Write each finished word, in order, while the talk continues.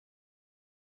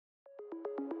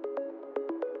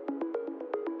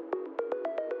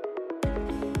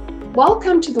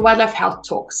Welcome to the Wildlife Health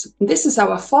Talks. This is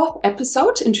our fourth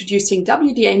episode introducing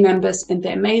WDA members and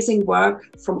their amazing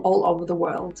work from all over the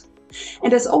world.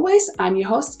 And as always, I'm your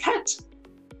host, Kat.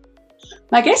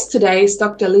 My guest today is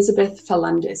Dr. Elizabeth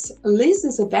Falendysz. Liz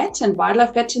is a vet and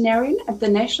wildlife veterinarian at the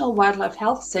National Wildlife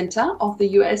Health Center of the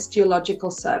U.S. Geological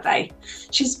Survey.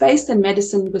 She's based in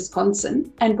Madison,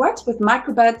 Wisconsin, and works with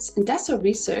microbats and does her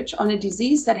research on a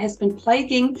disease that has been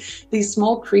plaguing these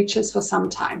small creatures for some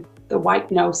time, the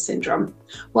white nose syndrome.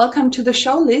 Welcome to the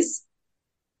show, Liz.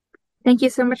 Thank you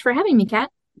so much for having me, Kat.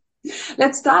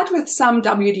 Let's start with some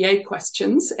WDA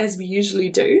questions, as we usually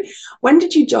do. When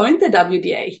did you join the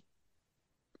WDA?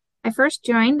 I first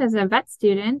joined as a vet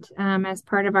student as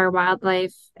part of our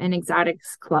wildlife and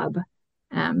exotics club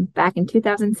back in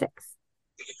 2006.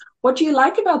 What do you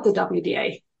like about the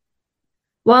WDA?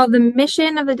 Well, the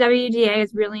mission of the WDA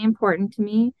is really important to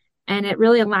me, and it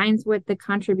really aligns with the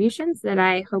contributions that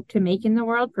I hope to make in the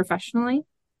world professionally.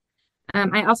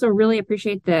 I also really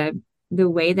appreciate the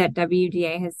way that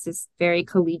WDA has this very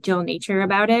collegial nature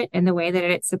about it and the way that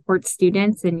it supports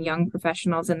students and young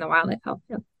professionals in the wildlife health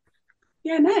field.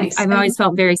 Yeah, nice. I've always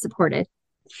felt very supported.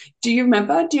 Do you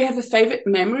have a favorite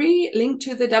memory linked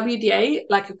to the WDA,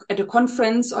 like at a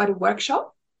conference or at a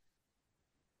workshop?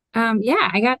 Yeah,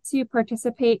 I got to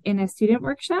participate in a student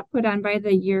workshop put on by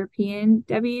the European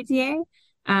WDA.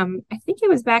 I think it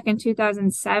was back in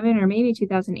 2007 or maybe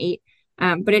 2008,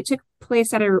 but it took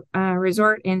place at a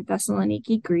resort in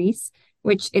Thessaloniki, Greece,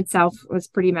 which itself was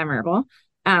pretty memorable.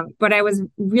 But I was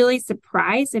really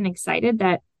surprised and excited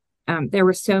that there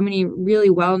were so many really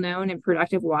well-known and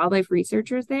productive wildlife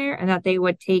researchers there, and that they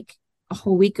would take a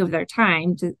whole week of their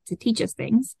time to teach us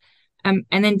things. And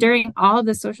then during all of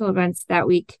the social events that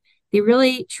week, they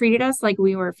really treated us like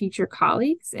we were future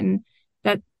colleagues. And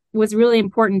that was really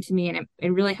important to me, and it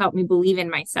really helped me believe in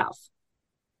myself.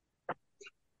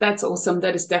 That's awesome.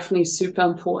 That is definitely super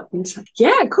important.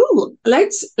 Yeah, cool.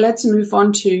 Let's move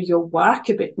on to your work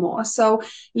a bit more. So,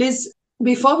 Liz,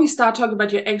 before we start talking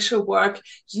about your actual work,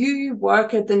 you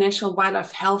work at the National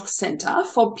Wildlife Health Center.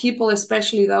 For people,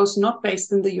 especially those not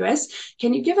based in the US,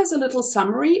 can you give us a little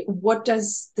summary? What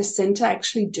does the center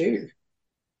actually do?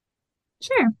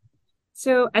 Sure.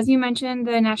 So as you mentioned,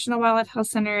 the National Wildlife Health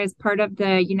Center is part of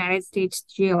the United States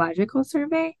Geological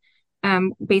Survey,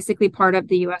 basically part of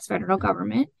the U.S. federal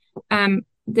government.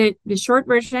 The short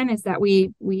version is that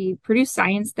we produce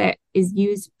science that is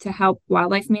used to help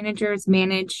wildlife managers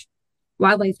manage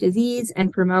wildlife disease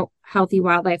and promote healthy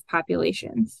wildlife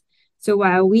populations. So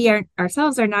while we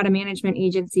ourselves are not a management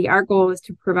agency, our goal is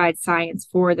to provide science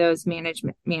for those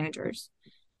managers.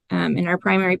 And our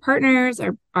primary partners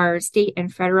are state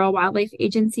and federal wildlife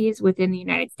agencies within the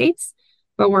United States,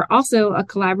 but we're also a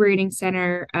collaborating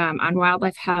center on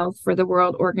wildlife health for the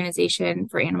World Organization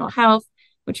for Animal Health,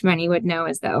 which many would know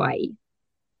as the OIE.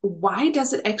 Why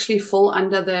does it actually fall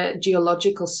under the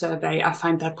Geological Survey? I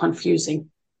find that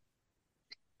confusing.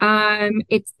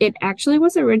 It actually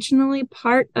was originally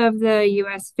part of the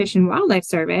U.S. Fish and Wildlife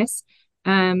Service,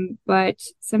 but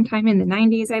sometime in the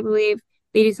 90s, I believe,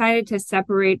 they decided to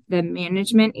separate the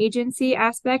management agency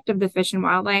aspect of the fish and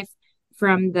wildlife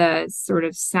from the sort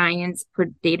of science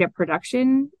data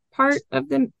production part of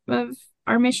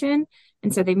our mission.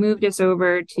 And so they moved us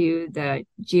over to the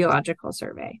Geological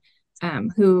Survey,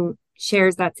 who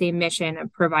shares that same mission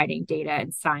of providing data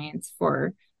and science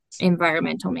for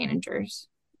environmental managers.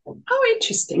 Oh,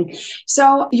 interesting.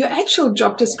 So your actual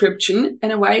job description, in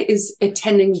a way, is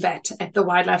attending vet at the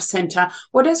Wildlife Center.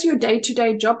 What does your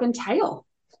day-to-day job entail?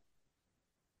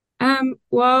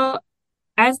 Well,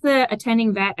 as the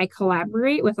attending vet, I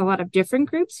collaborate with a lot of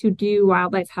different groups who do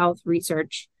wildlife health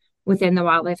research within the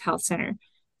Wildlife Health Center.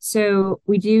 So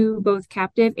we do both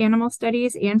captive animal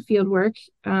studies and field work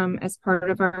as part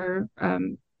of our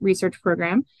research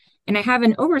program. And I have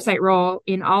an oversight role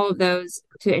in all of those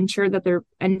to ensure that the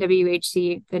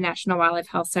NWHC, the National Wildlife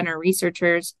Health Center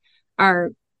researchers,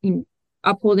 are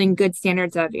upholding good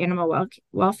standards of animal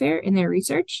welfare in their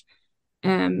research.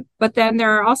 But then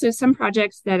there are also some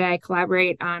projects that I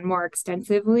collaborate on more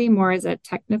extensively, more as a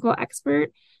technical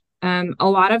expert. A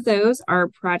lot of those are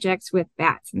projects with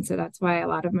bats. And so that's why a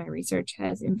lot of my research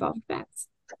has involved bats.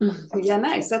 Yeah,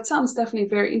 nice. That sounds definitely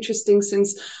very interesting,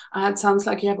 since it sounds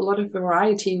like you have a lot of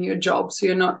variety in your job. So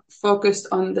you're not focused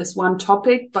on this one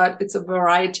topic, but it's a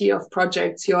variety of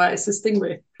projects you're assisting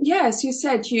with. Yes, you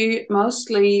said you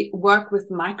mostly work with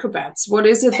microbats. What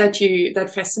is it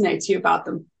that fascinates you about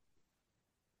them?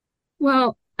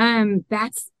 Well,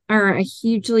 bats are a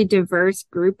hugely diverse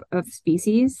group of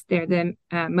species. They're the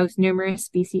most numerous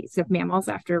species of mammals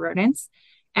after rodents,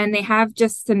 and they have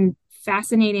just some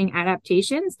fascinating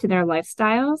adaptations to their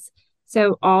lifestyles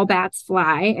So all bats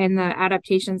fly, and the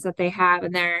adaptations that they have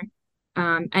in their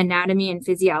anatomy and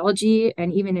physiology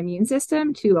and even immune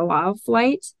system to allow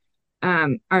flight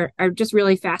are just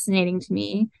really fascinating to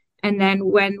me. And then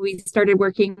when we started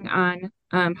working on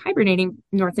hibernating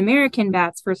North American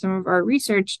bats for some of our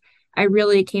research, I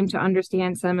really came to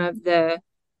understand some of the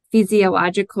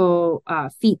physiological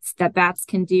feats that bats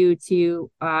can do to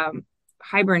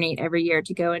hibernate every year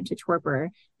to go into torpor,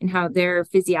 and how their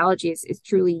physiology is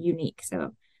truly unique.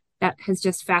 So that has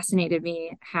just fascinated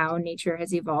me, how nature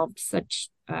has evolved such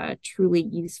truly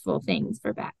useful things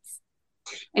for bats.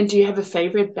 And do you have a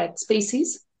favorite bat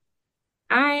species?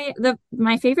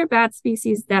 My favorite bat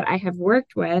species that I have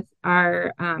worked with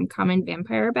are common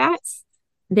vampire bats.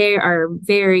 They are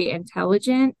very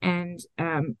intelligent, and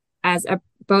as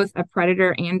both a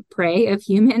predator and prey of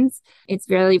humans, it's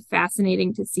really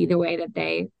fascinating to see the way that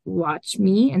they watch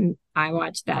me and I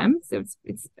watch them. So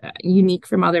it's unique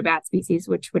from other bat species,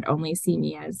 which would only see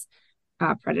me as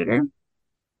a predator.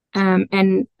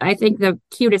 And I think the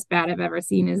cutest bat I've ever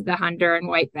seen is the Honduran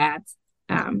white bats.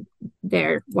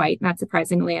 They're white, not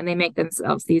surprisingly, and they make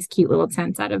themselves these cute little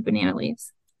tents out of banana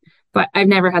leaves. But I've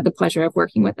never had the pleasure of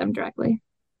working with them directly.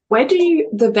 Where do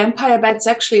the vampire bats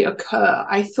actually occur?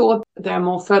 I thought they're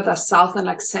more further south in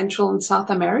like Central and South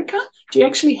America. Do you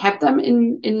actually have them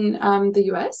in the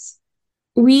US?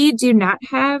 We do not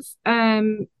have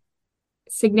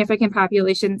significant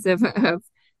populations of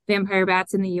vampire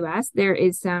bats in the US. There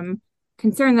is some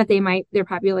concern that their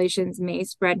populations may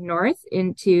spread north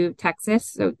into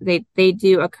Texas. So they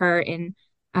do occur in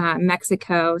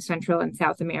Mexico, Central and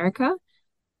South America.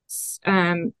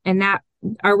 And that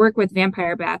our work with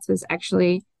vampire bats was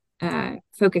actually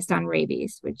focused on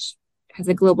rabies, which has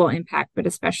a global impact, but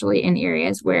especially in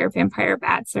areas where vampire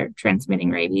bats are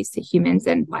transmitting rabies to humans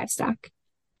and livestock.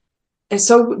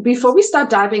 So before we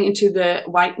start diving into the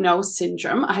white nose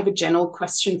syndrome, I have a general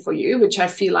question for you, which I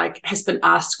feel like has been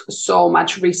asked so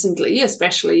much recently,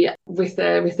 especially with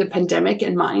the pandemic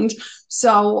in mind.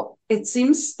 So it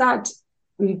seems that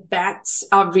bats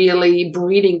are really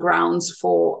breeding grounds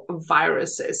for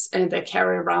viruses, and they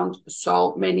carry around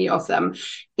so many of them.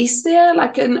 Is there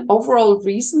like an overall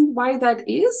reason why that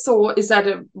is, or is that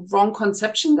a wrong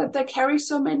conception that they carry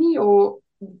so many, or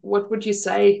what would you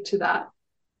say to that?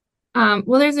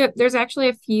 Well, there's actually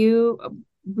a few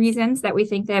reasons that we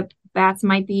think that bats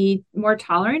might be more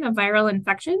tolerant of viral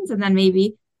infections, and then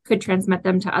maybe could transmit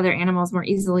them to other animals more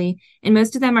easily. And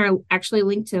most of them are actually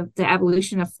linked to the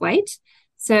evolution of flight.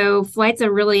 So flight's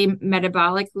a really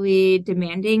metabolically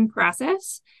demanding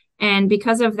process. And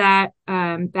because of that,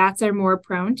 bats are more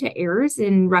prone to errors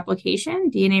in replication,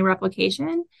 DNA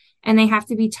replication, and they have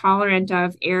to be tolerant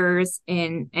of errors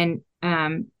and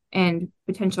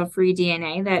potential free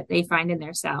DNA that they find in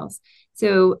their cells.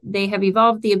 So they have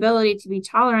evolved the ability to be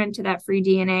tolerant to that free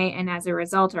DNA, and as a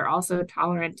result are also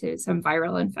tolerant to some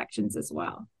viral infections as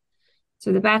well.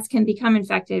 So the bats can become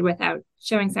infected without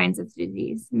showing signs of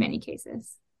disease in many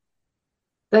cases.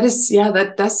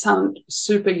 That does sound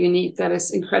super unique. That is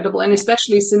incredible. And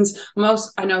especially since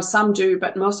I know some do,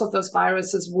 but most of those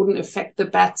viruses wouldn't affect the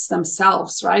bats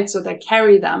themselves, right? So they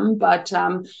carry them, but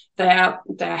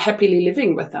they're happily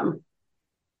living with them.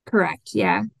 Correct.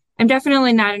 Yeah. I'm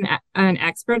definitely not an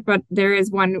expert, but there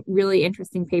is one really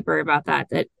interesting paper about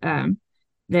that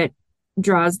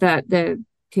draws the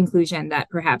conclusion that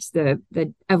perhaps the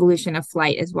evolution of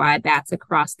flight is why bats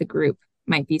across the group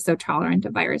might be so tolerant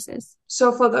of viruses.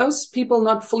 So for those people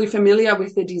not fully familiar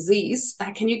with the disease,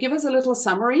 can you give us a little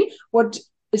summary? What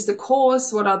is the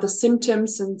cause? What are the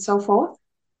symptoms and so forth?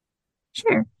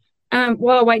 Sure.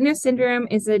 Well, white nose syndrome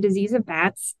is a disease of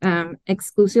bats,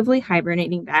 exclusively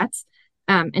hibernating bats.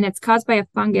 And it's caused by a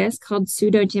fungus called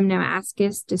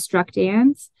Pseudogymnoascus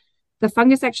destructans. The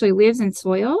fungus actually lives in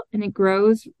soil and it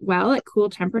grows well at cool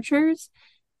temperatures.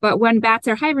 But when bats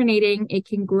are hibernating, it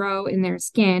can grow in their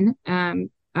skin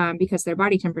because their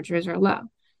body temperatures are low.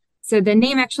 So the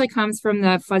name actually comes from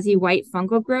the fuzzy white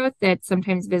fungal growth that's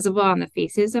sometimes visible on the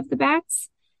faces of the bats.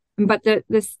 But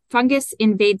the fungus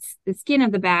invades the skin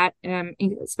of the bat,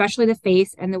 especially the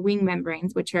face and the wing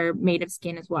membranes, which are made of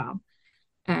skin as well.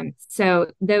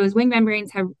 So those wing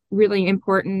membranes have really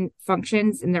important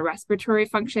functions in the respiratory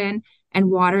function and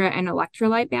water and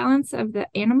electrolyte balance of the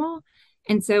animal.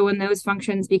 And so when those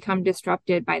functions become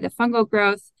disrupted by the fungal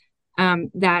growth,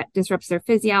 that disrupts their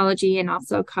physiology and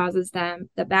also causes the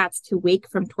bats to wake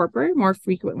from torpor more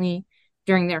frequently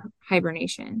during their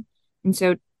hibernation. And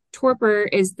so torpor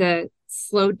is the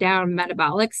slowed down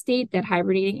metabolic state that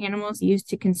hibernating animals use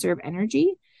to conserve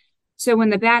energy. So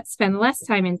when the bats spend less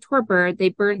time in torpor, they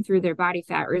burn through their body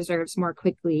fat reserves more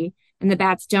quickly, and the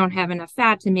bats don't have enough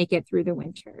fat to make it through the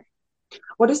winter.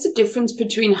 What is the difference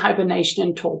between hibernation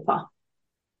and torpor?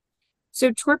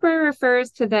 So torpor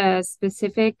refers to the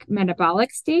specific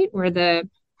metabolic state where the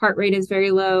heart rate is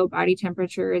very low, body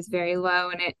temperature is very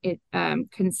low, and it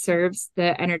conserves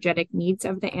the energetic needs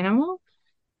of the animal.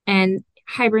 And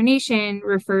hibernation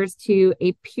refers to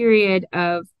a period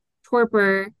of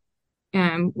torpor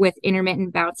with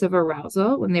intermittent bouts of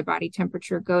arousal when their body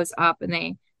temperature goes up and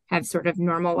they have sort of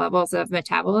normal levels of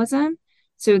metabolism.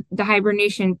 So the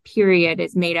hibernation period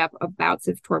is made up of bouts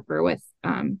of torpor with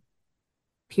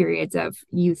periods of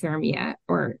euthermia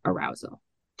or arousal.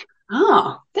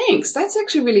 Ah, thanks. That's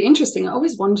actually really interesting. I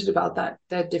always wondered about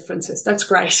the differences. That's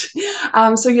great.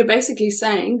 So you're basically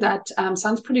saying that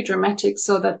sounds pretty dramatic,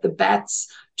 so that the bats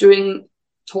during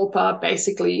torpor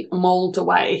basically mold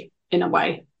away in a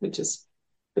way, which is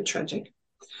a bit tragic.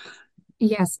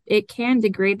 Yes, it can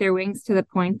degrade their wings to the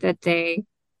point that they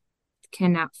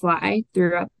cannot fly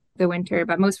throughout the winter,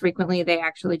 but most frequently they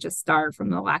actually just starve from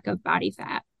the lack of body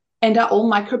fat. And are all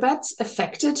microbats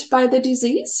affected by the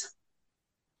disease?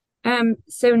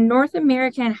 So North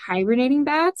American hibernating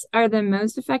bats are the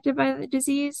most affected by the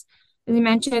disease. As you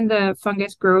mentioned, the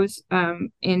fungus grows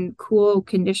in cool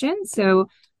conditions. So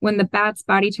when the bat's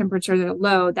body temperatures are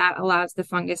low, that allows the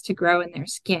fungus to grow in their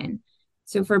skin.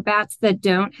 So for bats that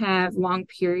don't have long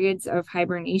periods of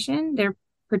hibernation, they're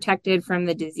protected from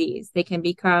the disease. They can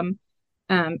become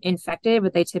infected,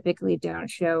 but they typically don't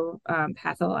show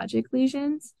pathologic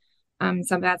lesions.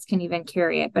 Some bats can even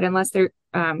carry it, but unless they're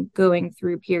going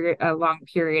through a long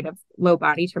period of low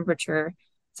body temperature,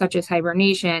 such as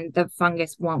hibernation, the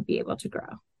fungus won't be able to grow.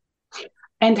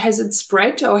 And has it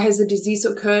spread, or has the disease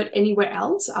occurred anywhere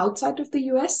else outside of the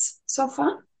US so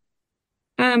far?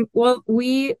 Well,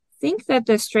 we think that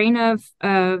the strain of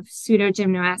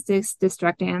Pseudogymnoastis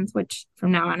destructans, which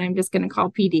from now on I'm just going to call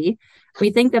PD,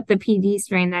 we think that the PD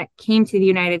strain that came to the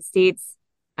United States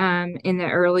in the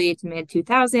early to mid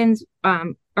 2000s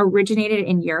originated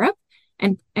in Europe,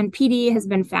 and PD has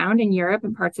been found in Europe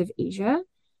and parts of Asia.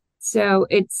 So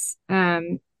it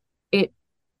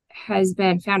has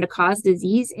been found to cause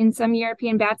disease in some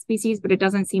European bat species, but it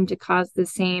doesn't seem to cause the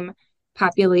same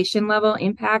population level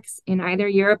impacts in either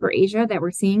Europe or Asia that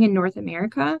we're seeing in North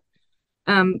America.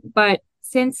 But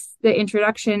since the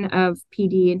introduction of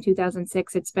PD in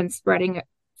 2006, it's been spreading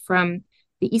from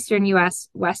the eastern U.S.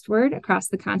 westward across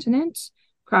the continent,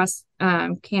 across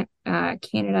Canada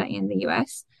and the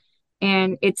U.S.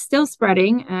 And it's still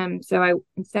spreading. So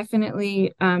it's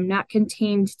definitely not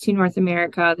contained to North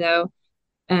America, though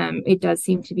it does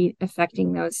seem to be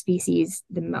affecting those species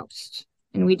the most.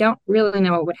 And we don't really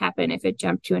know what would happen if it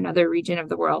jumped to another region of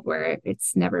the world where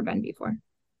it's never been before.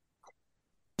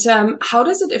 How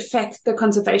does it affect the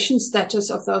conservation status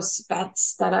of those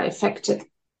bats that are affected?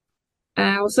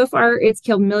 Well, so far, it's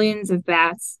killed millions of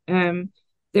bats.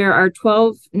 There are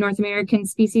 12 North American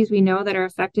species we know that are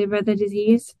affected by the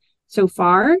disease so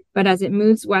far, but as it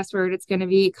moves westward, it's going to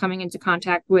be coming into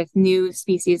contact with new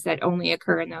species that only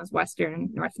occur in those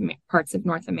western parts of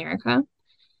North America.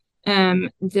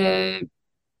 The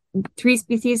three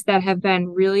species that have been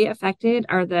really affected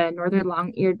are the northern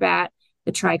long-eared bat,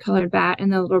 the tricolored bat,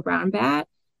 and the little brown bat.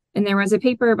 And there was a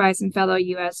paper by some fellow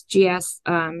USGS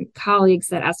colleagues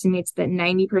that estimates that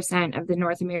 90% of the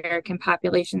North American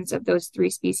populations of those three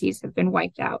species have been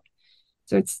wiped out.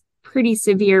 So it's pretty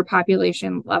severe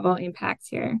population level impacts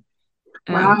here.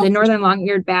 Wow. The northern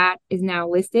long-eared bat is now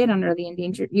listed under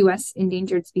the U.S.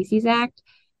 Endangered Species Act,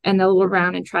 and the little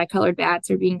brown and tricolored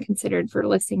bats are being considered for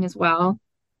listing as well.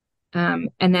 And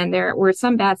then there were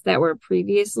some bats that were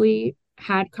previously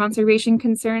had conservation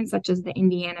concerns, such as the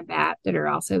Indiana bat, that are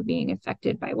also being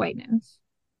affected by white nose.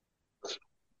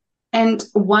 And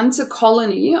once a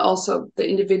colony, also the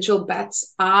individual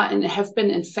bats are and have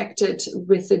been infected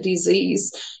with the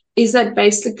disease, does that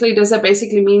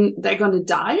basically mean they're going to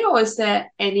die, or is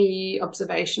there any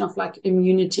observation of like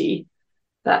immunity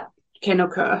that can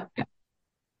occur?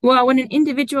 Well, when an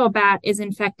individual bat is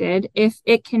infected, if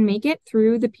it can make it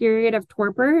through the period of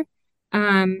torpor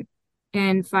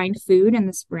and find food in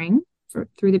the spring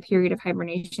through the period of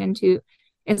hibernation,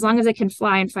 as long as it can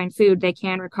fly and find food, they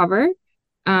can recover.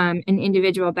 And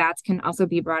individual bats can also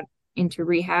be brought into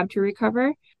rehab to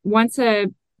recover. Once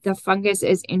the fungus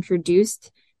is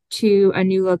introduced to a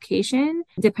new location,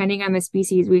 depending on the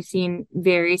species, we've seen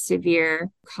very severe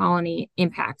colony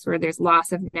impacts where there's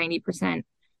loss of 90%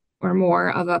 or more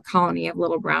of a colony of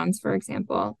little browns, for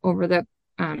example, over the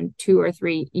 2 or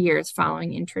 3 years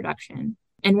following introduction.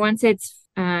 And once it's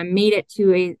made it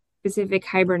to a specific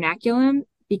hibernaculum,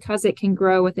 because it can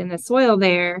grow within the soil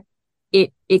there,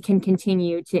 it can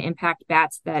continue to impact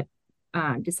bats that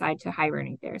decide to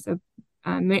hibernate there. So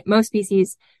most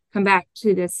species come back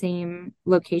to the same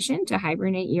location to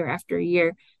hibernate year after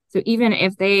year. So even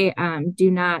if they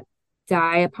do not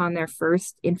die upon their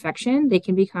first infection, they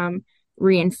can become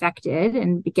reinfected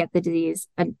and get the disease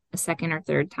a second or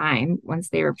third time once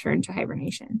they return to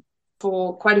hibernation.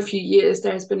 For quite a few years,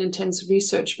 there has been intense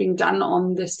research being done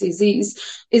on this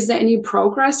disease. Is there any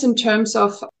progress in terms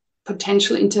of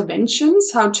potential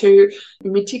interventions, how to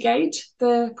mitigate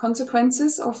the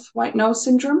consequences of white nose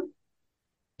syndrome?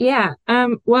 Yeah.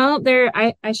 Well,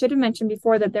 I should have mentioned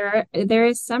before that there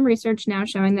is some research now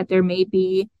showing that there may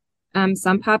be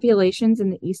some populations in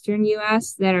the eastern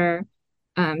U.S. that are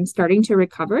starting to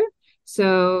recover.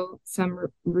 So some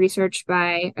research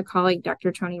by a colleague,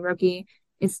 Dr. Tony Roki,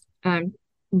 is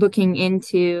looking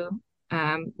into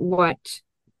what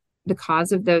the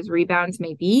cause of those rebounds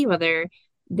may be, whether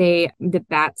the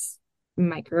bats'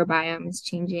 microbiome is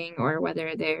changing or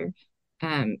whether they're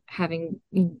having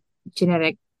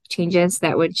genetic changes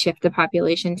that would shift the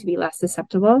population to be less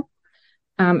susceptible.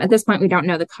 At this point, we don't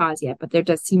know the cause yet, but there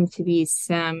does seem to be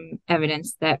some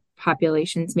evidence that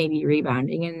populations may be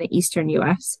rebounding in the eastern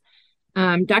U.S.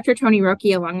 Dr. Tony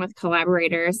Roki, along with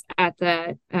collaborators at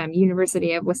the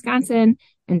University of Wisconsin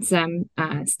and some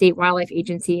state wildlife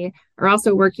agency, are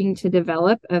also working to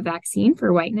develop a vaccine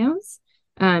for white nose.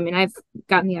 And I've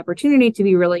gotten the opportunity to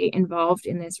be really involved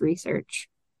in this research.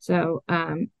 So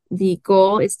the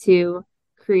goal is to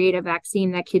create a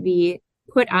vaccine that could be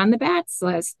put on the bats,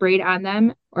 sprayed on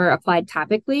them, or applied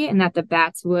topically, and that the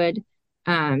bats would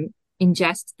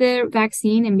ingest the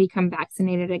vaccine and become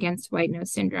vaccinated against white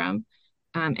nose syndrome.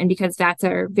 And because bats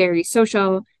are very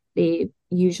social, they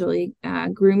usually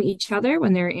groom each other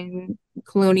when they're in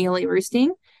colonially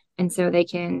roosting. And so they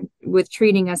can, with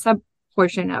treating a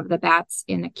subportion of the bats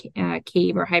in a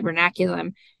cave or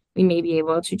hibernaculum, we may be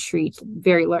able to treat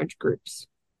very large groups.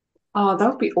 Oh, that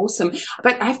would be awesome.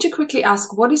 But I have to quickly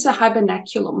ask, what is a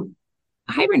hibernaculum?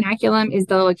 A hibernaculum is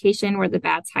the location where the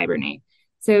bats hibernate.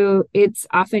 So it's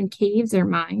often caves or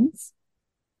mines,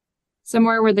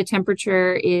 somewhere where the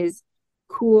temperature is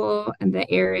cool and the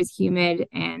air is humid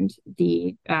and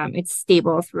it's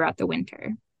stable throughout the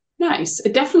winter. Nice.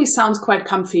 It definitely sounds quite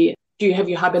comfy. Do you have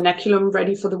your hibernaculum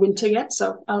ready for the winter yet?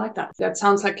 So I like that. That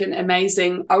sounds like an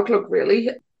amazing outlook, really,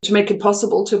 to make it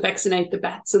possible to vaccinate the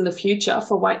bats in the future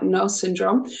for white nose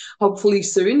syndrome, hopefully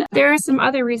soon. There are some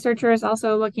other researchers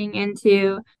also looking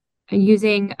into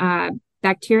using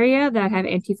bacteria that have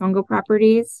antifungal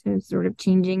properties, so sort of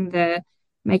changing the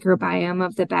microbiome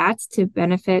of the bats to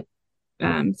benefit,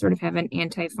 sort of have an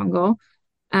antifungal.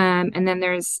 And then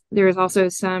there's also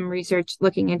some research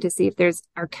looking into see if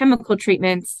are chemical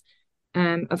treatments.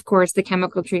 Of course, the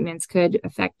chemical treatments could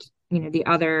affect, the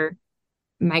other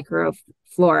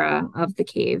microflora of the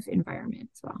cave environment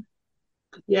as well.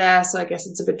 Yeah, so I guess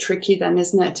it's a bit tricky then,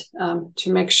 isn't it,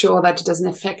 to make sure that it doesn't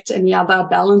affect any other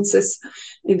balances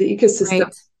in the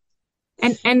ecosystem.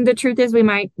 Right. And the truth is we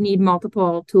might need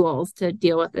multiple tools to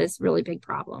deal with this really big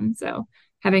problem. So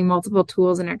having multiple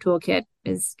tools in our toolkit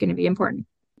is going to be important.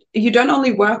 You don't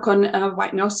only work on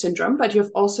white nose syndrome, but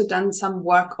you've also done some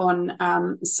work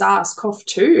on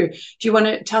SARS-CoV-2. Do you want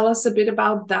to tell us a bit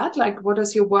about that? Like, what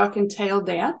does your work entail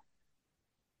there?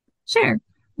 Sure.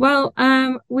 Well,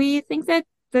 we think that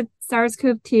the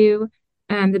SARS-CoV-2,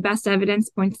 the best evidence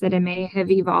points that it may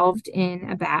have evolved in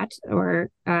a bat or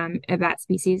a bat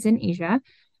species in Asia.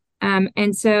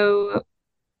 And so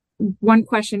one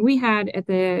question we had at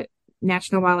the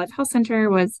National Wildlife Health Center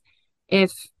was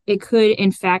if it could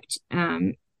infect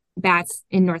bats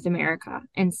in North America.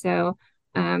 And so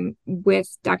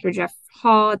with Dr. Jeff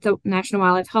Hall at the National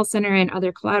Wildlife Health Center and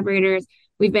other collaborators,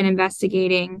 we've been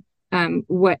investigating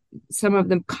what some of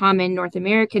the common North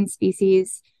American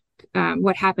species,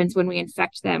 what happens when we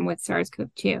infect them with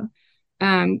SARS-CoV-2.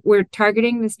 We're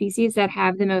targeting the species that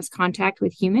have the most contact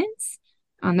with humans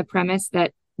on the premise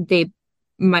that they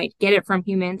might get it from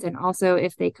humans, and also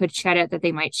if they could shed it, that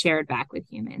they might share it back with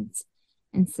humans.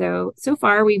 And so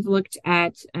far we've looked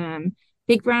at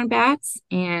big brown bats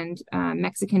and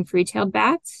Mexican free-tailed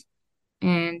bats,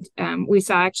 and we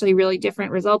saw actually really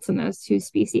different results in those two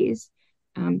species.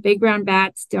 Big brown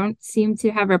bats don't seem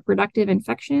to have a productive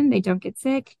infection. They don't get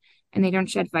sick and they don't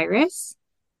shed virus.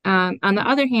 On the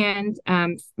other hand,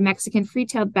 Mexican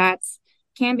free-tailed bats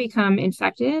can become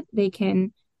infected. They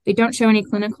don't show any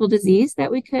clinical disease that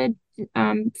we could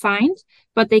find,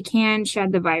 but they can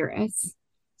shed the virus.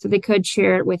 So they could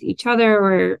share it with each other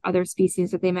or other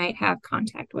species that they might have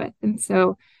contact with. And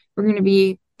so we're going to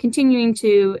be continuing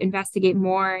to investigate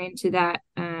more into that,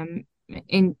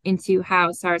 into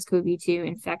how SARS-CoV-2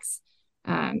 infects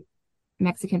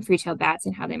Mexican free-tailed bats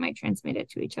and how they might transmit it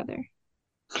to each other.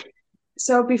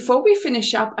 So before we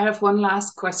finish up, I have one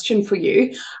last question for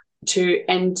you to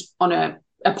end on a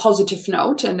positive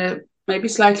note and a maybe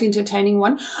slightly entertaining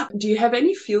one. Do you have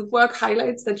any fieldwork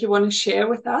highlights that you want to share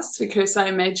with us? Because I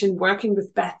imagine working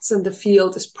with bats in the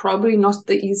field is probably not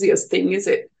the easiest thing, is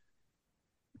it?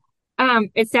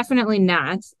 It's definitely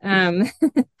not. I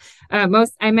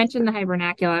mentioned the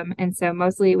hibernaculum, and so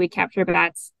mostly we capture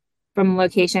bats from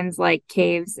locations like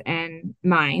caves and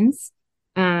mines.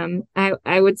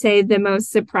 I would say the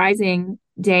most surprising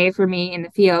day for me in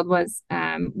the field was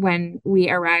when we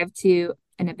arrived to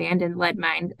an abandoned lead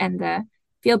mine, and the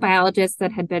field biologists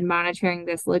that had been monitoring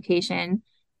this location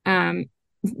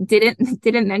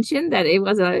didn't mention that it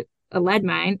was a lead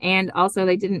mine, and also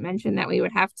they didn't mention that we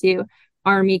would have to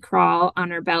army crawl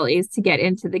on our bellies to get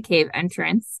into the cave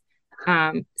entrance.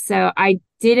 So I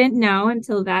didn't know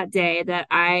until that day that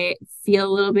I feel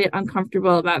a little bit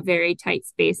uncomfortable about very tight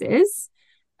spaces.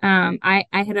 I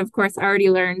had, of course, already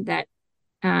learned that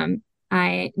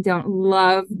I don't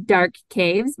love dark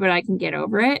caves, but I can get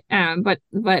over it. But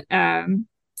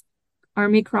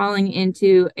army crawling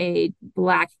into a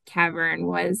black cavern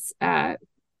was a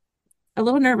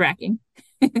little nerve-wracking.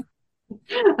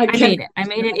 I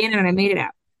made it in and I made it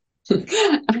out.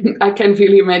 I can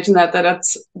really imagine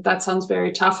that sounds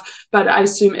very tough, but I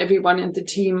assume everyone in the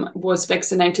team was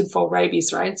vaccinated for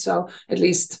rabies, right? So at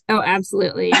least. Oh,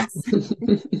 absolutely. Yes.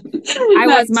 I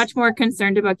was much more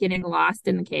concerned about getting lost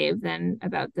in the cave than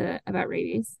about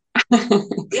rabies.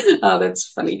 Oh, that's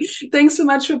funny. Thanks so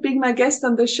much for being my guest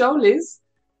on the show, Liz.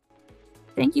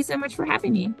 Thank you so much for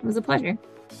having me. It was a pleasure.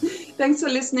 Thanks for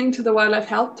listening to the Wildlife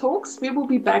Health Talks. We will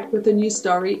be back with a new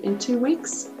story in 2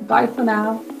 weeks. Bye for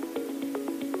now.